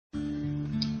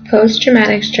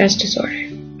post-traumatic stress disorder.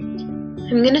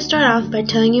 I'm going to start off by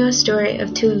telling you a story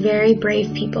of two very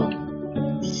brave people,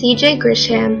 C.J.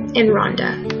 Grisham and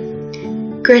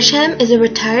Rhonda. Grisham is a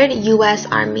retired U.S.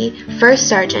 Army first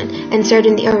sergeant and served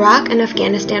in the Iraq and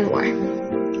Afghanistan War.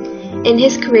 In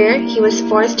his career, he was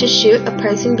forced to shoot a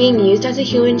person being used as a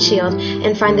human shield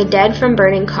and find the dead from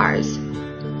burning cars.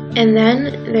 And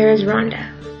then there is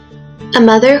Rhonda, a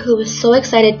mother who was so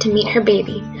excited to meet her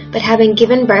baby, but having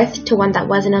given birth to one that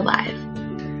wasn't alive.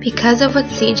 Because of what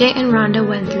CJ and Rhonda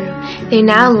went through, they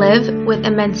now live with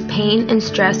immense pain and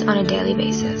stress on a daily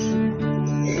basis.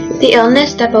 The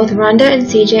illness that both Rhonda and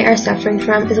CJ are suffering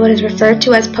from is what is referred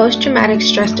to as post-traumatic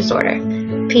stress disorder.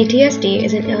 PTSD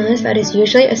is an illness that is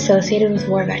usually associated with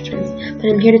war veterans, but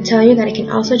I'm here to tell you that it can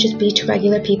also just be to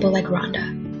regular people like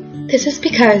Rhonda. This is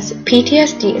because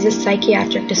PTSD is a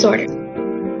psychiatric disorder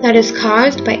that is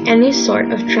caused by any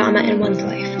sort of trauma in one's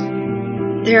life.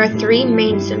 There are three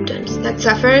main symptoms that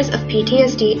sufferers of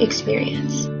PTSD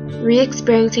experience: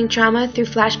 re-experiencing trauma through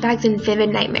flashbacks and vivid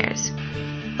nightmares,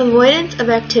 avoidance of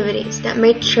activities that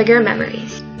may trigger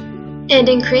memories, and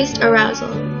increased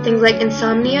arousal, things like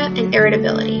insomnia and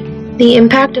irritability. The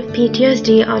impact of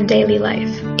PTSD on daily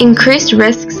life: increased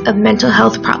risks of mental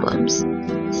health problems.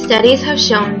 Studies have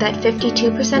shown that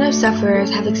 52% of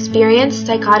sufferers have experienced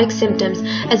psychotic symptoms,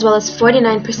 as well as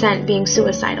 49% being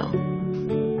suicidal.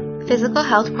 Physical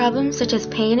health problems such as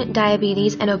pain,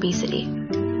 diabetes, and obesity.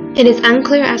 It is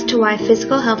unclear as to why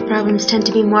physical health problems tend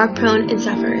to be more prone in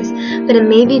sufferers, but it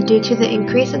may be due to the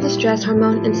increase of the stress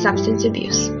hormone and substance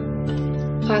abuse.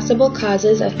 Possible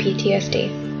causes of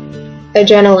PTSD.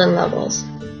 Adrenaline levels.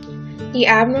 The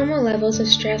abnormal levels of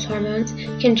stress hormones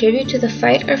contribute to the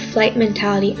fight or flight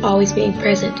mentality always being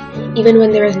present, even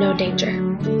when there is no danger.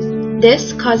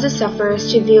 This causes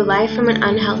sufferers to view life from an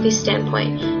unhealthy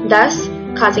standpoint, thus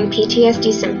causing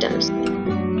PTSD symptoms.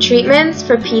 Treatments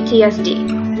for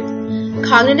PTSD.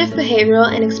 Cognitive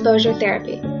behavioral and exposure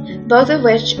therapy, both of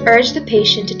which urge the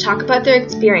patient to talk about their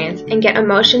experience and get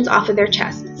emotions off of their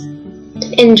chests.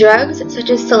 In drugs, such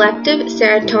as selective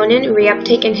serotonin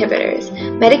reuptake inhibitors,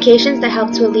 medications that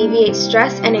help to alleviate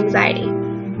stress and anxiety.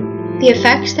 The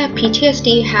effects that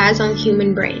PTSD has on the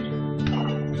human brain.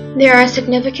 There are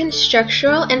significant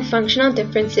structural and functional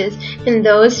differences in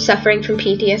those suffering from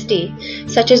PTSD,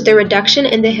 such as the reduction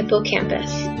in the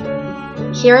hippocampus.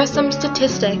 Here are some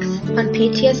statistics on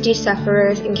PTSD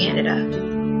sufferers in Canada.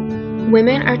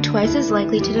 Women are twice as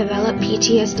likely to develop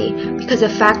PTSD because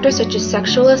of factors such as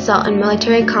sexual assault in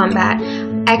military combat,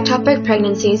 ectopic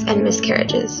pregnancies, and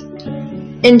miscarriages.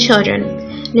 In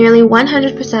children, nearly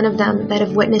 100% of them that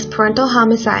have witnessed parental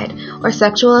homicide or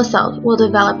sexual assault will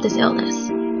develop this illness.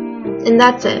 And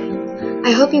that's it.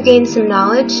 I hope you gained some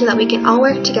knowledge so that we can all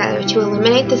work together to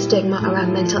eliminate the stigma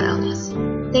around mental illness.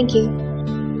 Thank you.